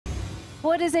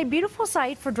Well, it is a beautiful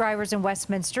sight for drivers in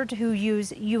Westminster who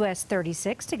use US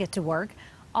 36 to get to work.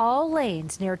 All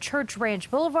lanes near Church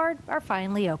Ranch Boulevard are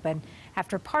finally open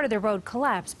after part of the road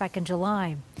collapsed back in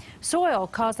July. Soil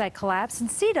caused that collapse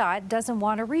and CDOT doesn't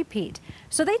want a repeat.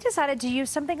 So they decided to use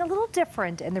something a little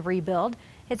different in the rebuild.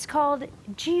 It's called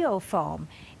geofoam.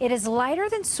 It is lighter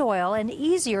than soil and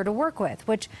easier to work with,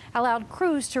 which allowed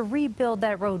crews to rebuild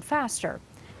that road faster.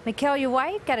 Michaela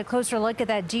White got a closer look at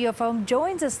that geofoam,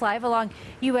 joins us live along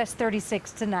US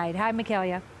 36 tonight. Hi,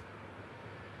 Michaela.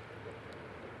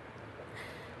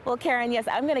 Well, Karen, yes,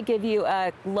 I'm going to give you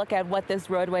a look at what this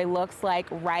roadway looks like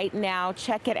right now.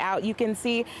 Check it out. You can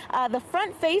see the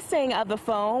front facing of the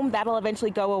foam. That'll eventually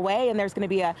go away, and there's going to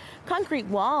be a concrete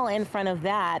wall in front of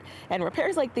that. And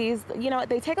repairs like these,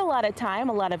 they take a lot of time,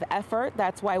 a lot of effort.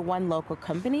 That's why one local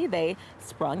company, they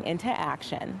sprung into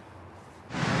action.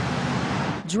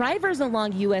 Drivers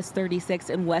along US 36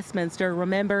 in Westminster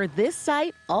remember this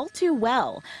site all too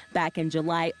well. Back in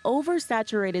July,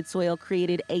 oversaturated soil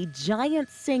created a giant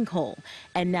sinkhole.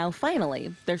 And now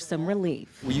finally, there's some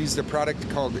relief. We used a product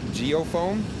called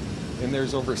geofoam, and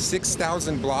there's over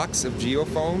 6,000 blocks of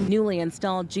geofoam. Newly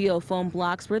installed geofoam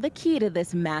blocks were the key to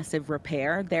this massive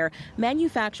repair. They're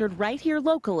manufactured right here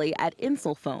locally at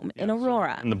Insulfoam in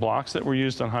Aurora. And the blocks that were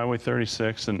used on Highway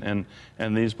 36 and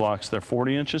these blocks, they're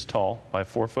 40 inches tall by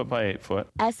 4 foot by 8 foot.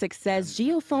 Essex says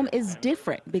geofoam is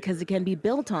different because it can be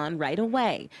built on right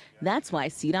away. That's why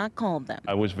CDOT called them.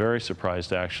 I was very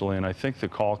surprised, actually, and I think the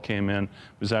call came in,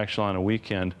 was actually on a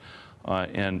weekend,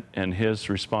 and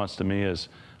his response to me is,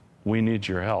 "We need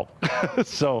your help."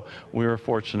 So we were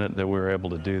fortunate that we were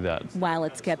able to do that. While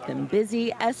it's kept them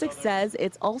busy, Essex says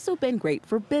it's also been great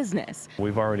for business.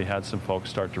 We've already had some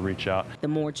folks start to reach out. The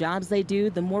more jobs they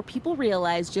do, the more people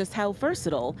realize just how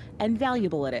versatile and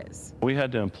valuable it is. We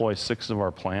had to employ 6 of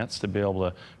our plants to be able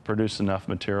to produce enough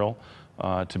material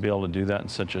to be able to do that in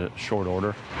such a short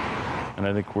order. And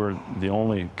I think we're the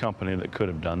only company that could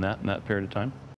have done that in that period of time.